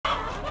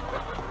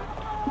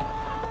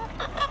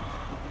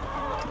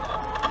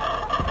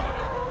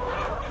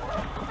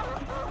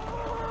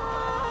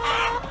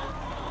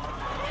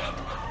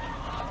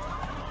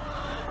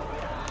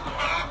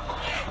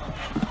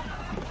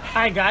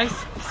Hi guys,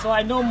 so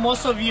I know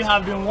most of you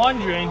have been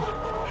wondering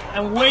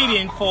and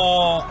waiting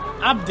for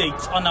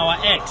updates on our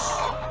eggs,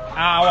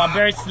 our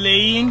birds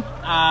laying,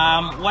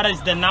 what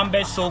is the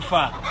number so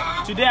far.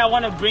 Today I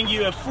want to bring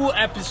you a full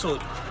episode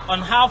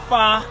on how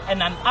far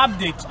and an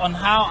update on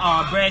how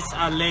our birds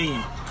are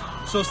laying.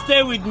 So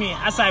stay with me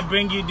as I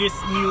bring you this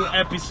new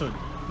episode.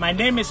 My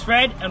name is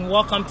Fred and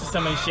welcome to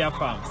Sementia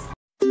Farms.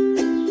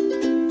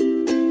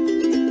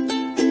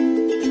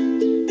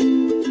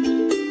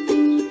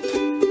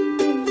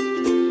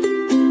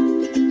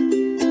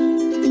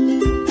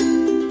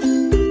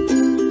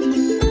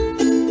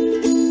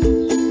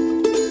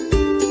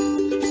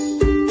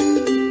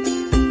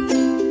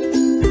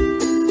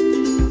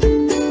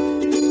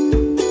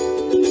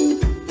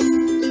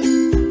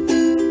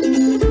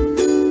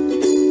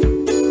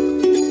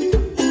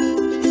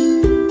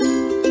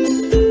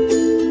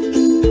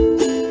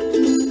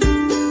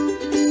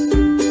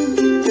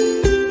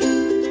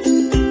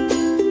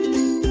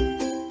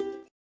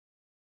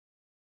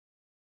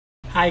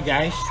 Hi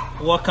guys,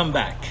 welcome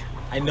back.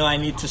 I know I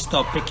need to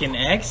stop picking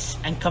eggs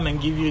and come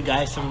and give you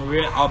guys some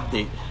real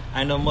update.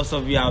 I know most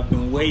of you have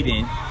been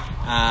waiting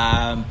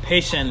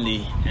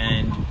patiently,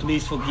 and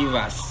please forgive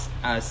us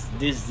as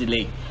this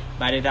delay,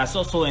 but it has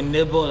also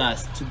enabled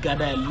us to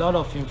gather a lot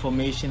of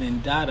information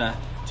and data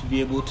to be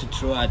able to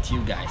throw at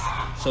you guys.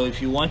 So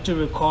if you want to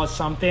record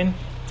something,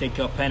 take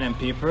your pen and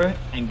paper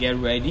and get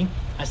ready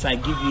as I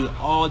give you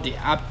all the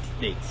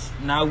updates.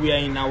 Now we are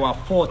in our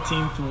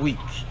 14th week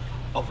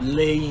of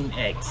laying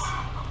eggs.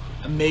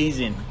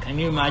 Amazing. Can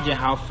you imagine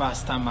how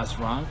fast time has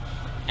run?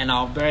 And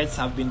our birds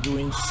have been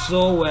doing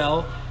so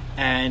well,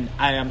 and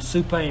I am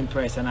super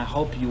impressed, and I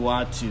hope you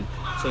are too.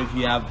 So if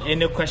you have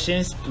any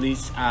questions,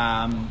 please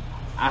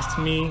ask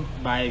me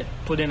by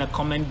putting a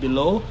comment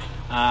below,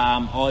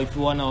 or if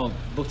you want to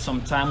book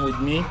some time with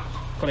me,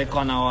 click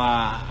on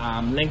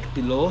our link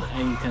below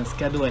and you can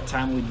schedule a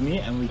time with me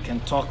and we can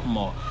talk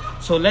more.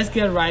 So let's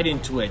get right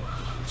into it.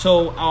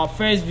 So our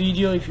first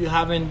video, if you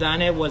haven't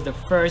done it, was the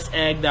first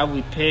egg that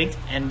we picked,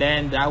 and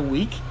then that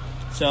week.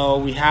 So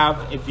we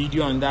have a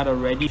video on that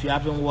already. If you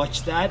haven't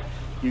watched that,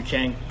 you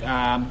can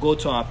go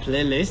to our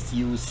playlist.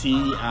 You will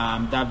see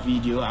that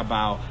video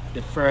about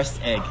the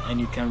first egg, and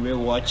you can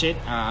re-watch it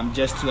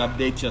just to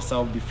update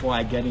yourself before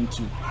I get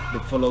into the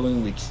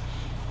following weeks.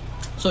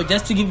 So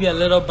just to give you a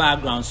little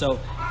background, so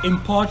in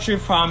poultry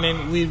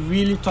farming, we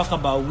really talk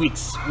about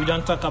weeks. We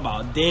don't talk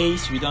about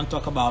days, we don't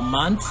talk about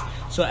months.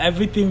 So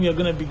everything we are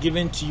going to be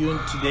giving to you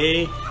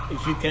today,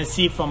 if you can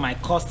see from my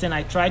costing,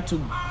 I try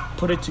to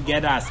put it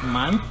together as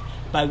month,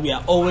 but we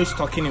are always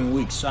talking in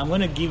weeks. So I'm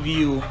going to give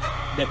you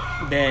the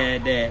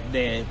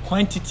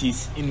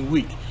quantities in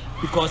week,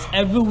 because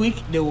every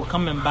week they will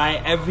come and buy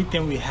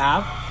everything we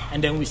have,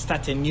 and then we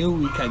start a new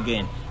week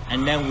again,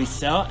 and then we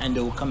sell and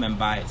they will come and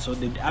buy it. So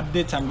the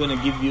updates I'm going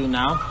to give you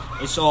now,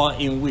 it's all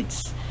in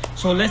weeks.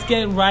 So let's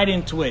get right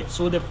into it.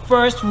 So the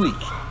first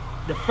week,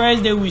 the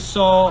first day we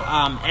saw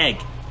egg,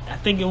 I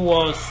think it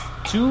was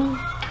two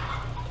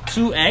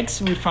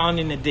eggs we found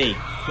in a day.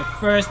 The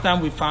first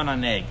time we found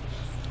an egg,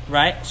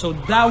 right? So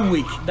that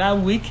week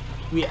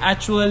we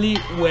actually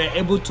were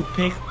able to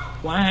pick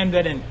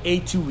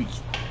 180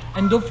 weeks.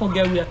 And don't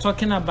forget, we are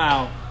talking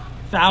about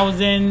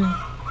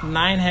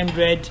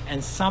 1,900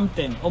 and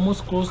something,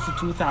 almost close to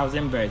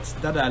 2,000 birds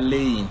that are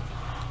laying.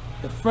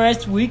 The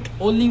first week,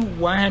 only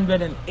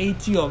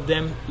 180 of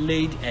them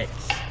laid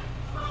eggs.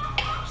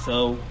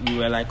 So we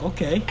were like,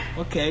 okay,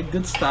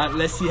 good start.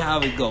 Let's see how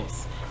it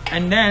goes.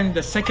 And then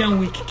the second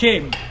week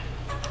came.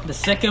 The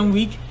second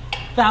week,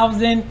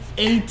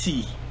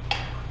 1,080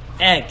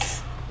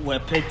 eggs were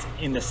picked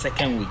in the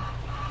second week.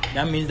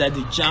 That means that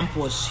the jump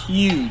was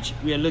huge.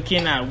 We are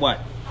looking at what?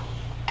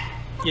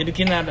 You're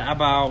looking at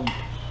about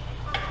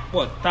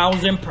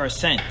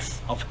 1,000%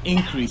 of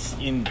increase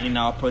in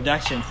our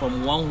production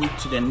from one week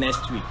to the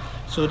next week.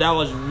 So that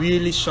was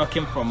really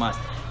shocking from us.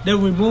 Then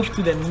we moved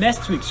to the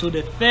next week. So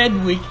the third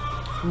week,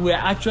 we were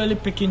actually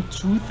picking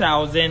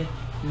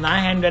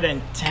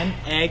 2,910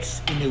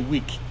 eggs in a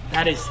week.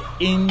 That is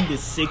in the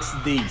 6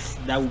 days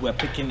that we were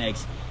picking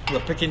eggs. We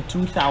were picking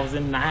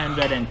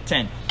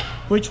 2,910,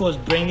 which was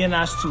bringing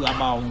us to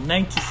about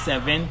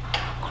 97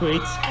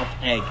 crates of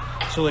egg.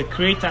 So a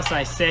crate, as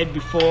I said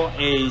before,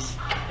 is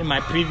in my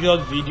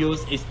previous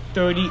videos, is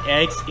 30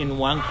 eggs in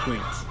one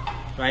crate,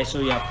 right? So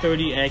you have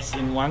 30 eggs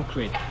in one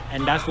crate,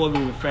 and that's what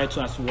we refer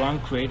to as one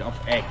crate of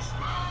eggs.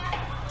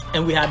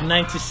 And we had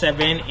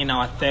 97 in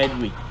our third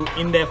week.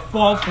 In the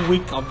fourth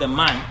week of the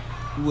month,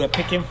 we were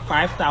picking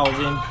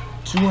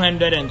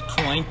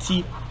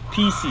 5,220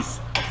 pieces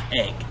of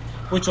egg,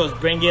 which was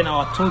bringing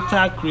our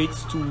total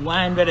crates to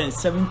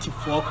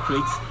 174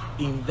 crates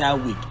in that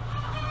week.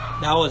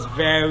 That was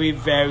very,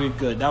 very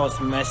good. That was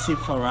massive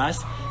for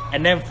us.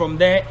 And then from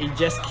there, it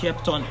just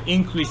kept on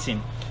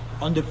increasing.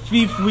 On the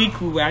fifth week,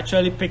 we were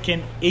actually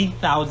picking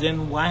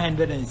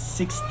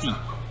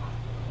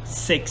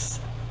 8,166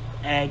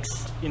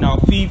 eggs in our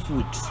 5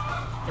 weeks.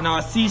 In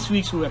our 6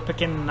 weeks, we were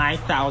picking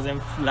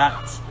 9,000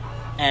 flat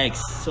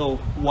eggs. So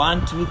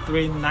 1, 2,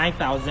 3,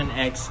 9,000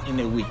 eggs in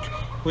a week.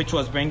 which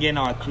was bringing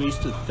our crease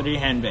to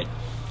 300.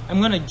 I'm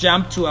going to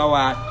jump to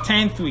our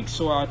 10th week.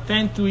 So our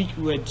 10th week,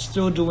 we're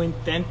still doing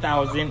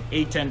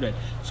 10,800.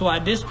 So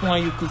at this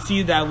point, you could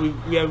see that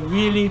we are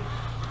really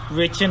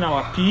reaching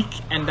our peak,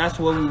 and that's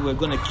where we were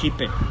going to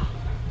keep it.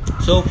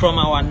 So from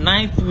our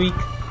 9th week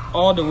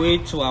all the way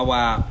to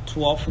our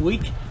 12th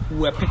week, we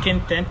were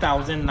picking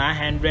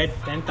 10,900,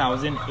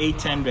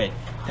 10,800,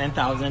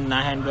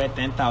 10,900,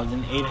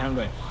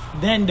 10,800.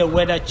 Then the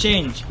weather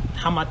changed.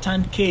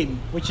 Harmattan came,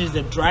 which is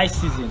the dry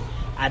season.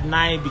 At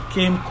night it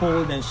became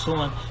cold and so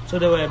on. So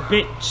there were a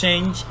big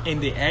change in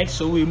the eggs.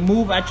 So we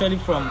moved actually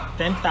from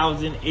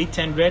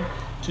 10,800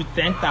 to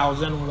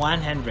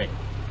 10,100.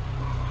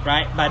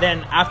 Right? But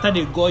then after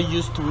they got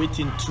used to it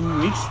in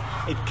 2 weeks,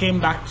 it came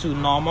back to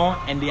normal,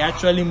 and they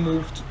actually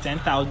moved to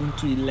 10,000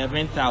 to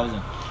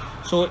 11,000.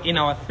 So in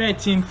our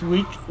 13th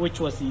week, which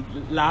was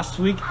last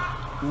week,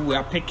 we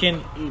were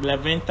picking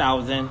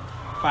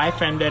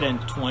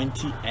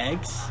 11,520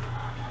 eggs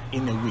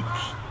in a week.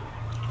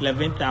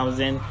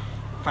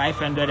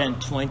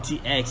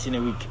 11,520 eggs in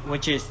a week,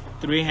 which is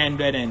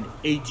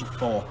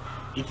 384.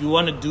 If you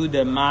want to do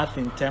the math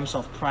in terms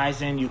of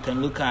pricing, you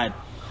can look at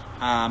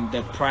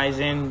the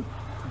pricing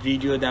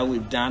video that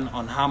we've done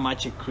on how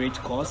much a crate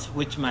costs,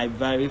 which might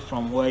vary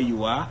from where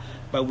you are,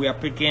 but we are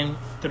picking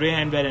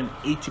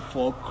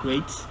 384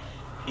 crates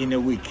in a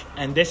week,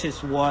 and this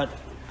is what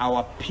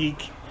our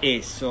peak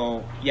is.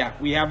 So yeah,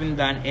 we haven't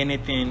done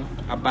anything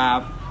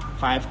above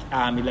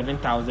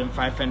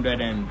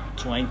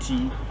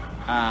 11,520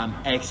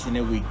 eggs in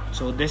a week.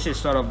 So this is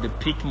sort of the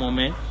peak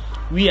moment.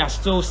 We are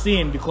still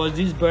seeing, because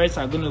these birds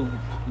are going to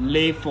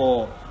lay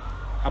for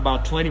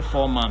about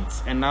 24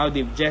 months, and now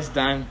they've just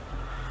done,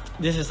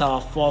 this is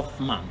our 4th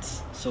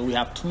month, so we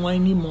have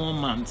 20 more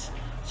months.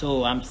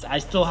 So I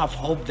still have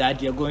hope that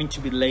they're going to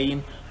be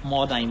laying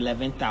more than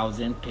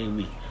 11,000 per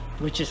week,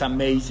 which is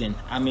amazing.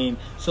 I mean,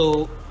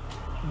 so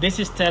this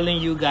is telling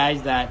you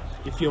guys that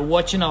if you're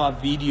watching our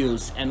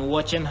videos and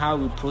watching how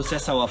we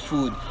process our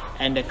food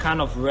and the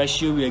kind of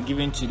ratio we are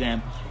giving to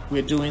them,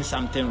 we're doing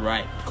something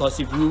right. Because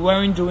if we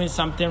weren't doing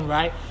something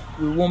right,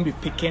 we won't be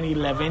picking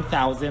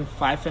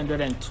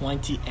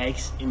 11,520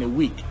 eggs in a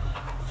week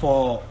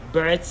for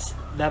birds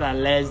that are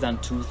less than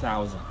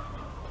 2,000.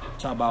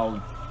 So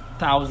about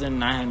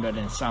 1,900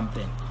 and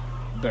something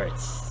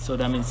birds. So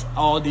that means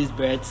all these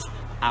birds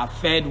are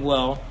fed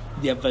well,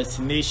 their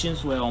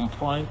vaccinations were on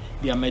point,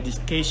 their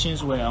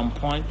medications were on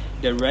point,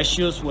 the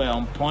ratios were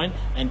on point,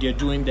 and they're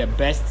doing their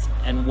best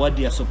and what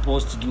they are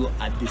supposed to do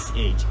at this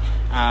age.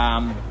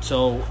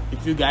 So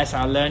if you guys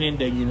are learning,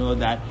 then you know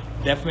that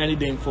definitely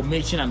the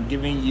information I'm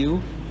giving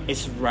you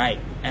is right,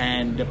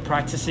 and the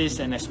practices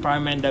and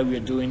experiment that we're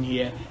doing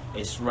here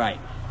is right.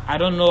 I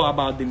don't know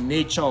about the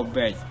nature of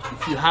birds.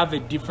 If you have a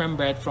different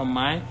bird from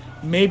mine,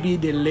 maybe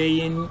the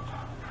laying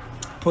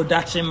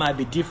production might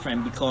be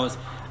different, because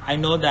I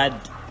know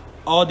that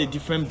all the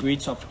different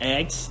breeds of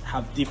eggs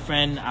have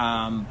different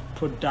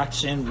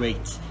production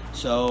rates.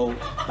 So,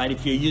 but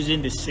if you're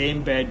using the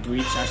same bird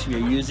breeds as we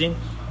are using,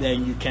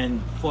 then you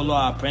can follow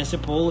our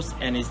principles,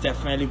 and it's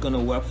definitely going to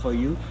work for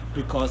you,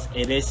 because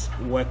it is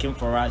working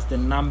for us. The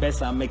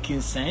numbers are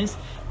making sense.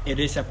 It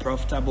is a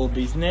profitable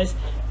business,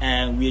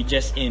 and we're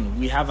just in.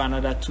 We have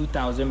another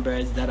 2,000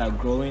 birds that are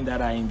growing, that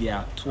are in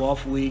their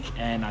 12th week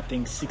and I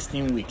think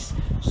 16 weeks.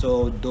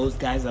 So those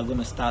guys are going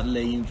to start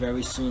laying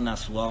very soon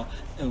as well,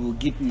 and we'll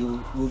give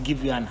you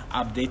an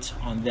update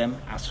on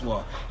them as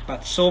well.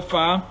 But so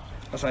far,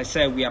 as I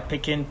said, we are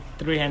picking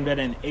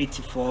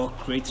 384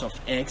 crates of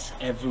eggs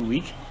every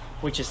week,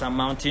 which is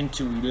amounting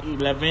to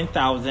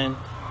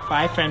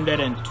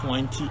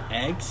 11,520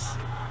 eggs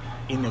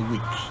in a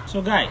week.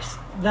 So guys,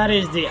 that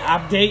is the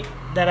update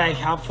that I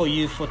have for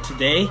you for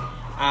today.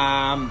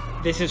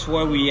 This is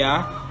where we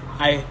are.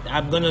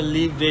 I'm gonna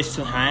leave this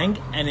to hang,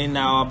 and in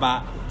our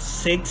about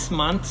 6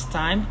 months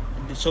time,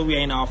 so we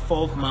are in our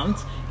 4th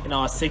month, in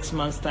our 6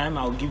 months time,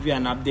 I'll give you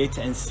an update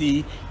and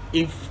see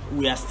if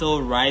we are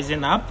still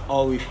rising up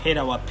or we've hit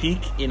our peak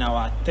in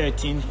our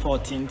 13th,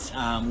 14th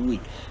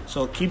week.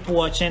 So keep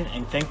watching,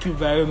 and thank you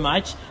very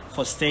much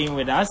for staying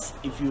with us.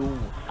 If you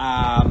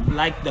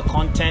like the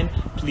content,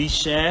 please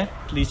share,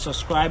 please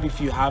subscribe if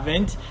you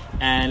haven't,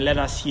 and let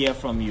us hear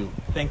from you.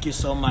 Thank you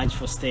so much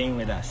for staying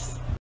with us.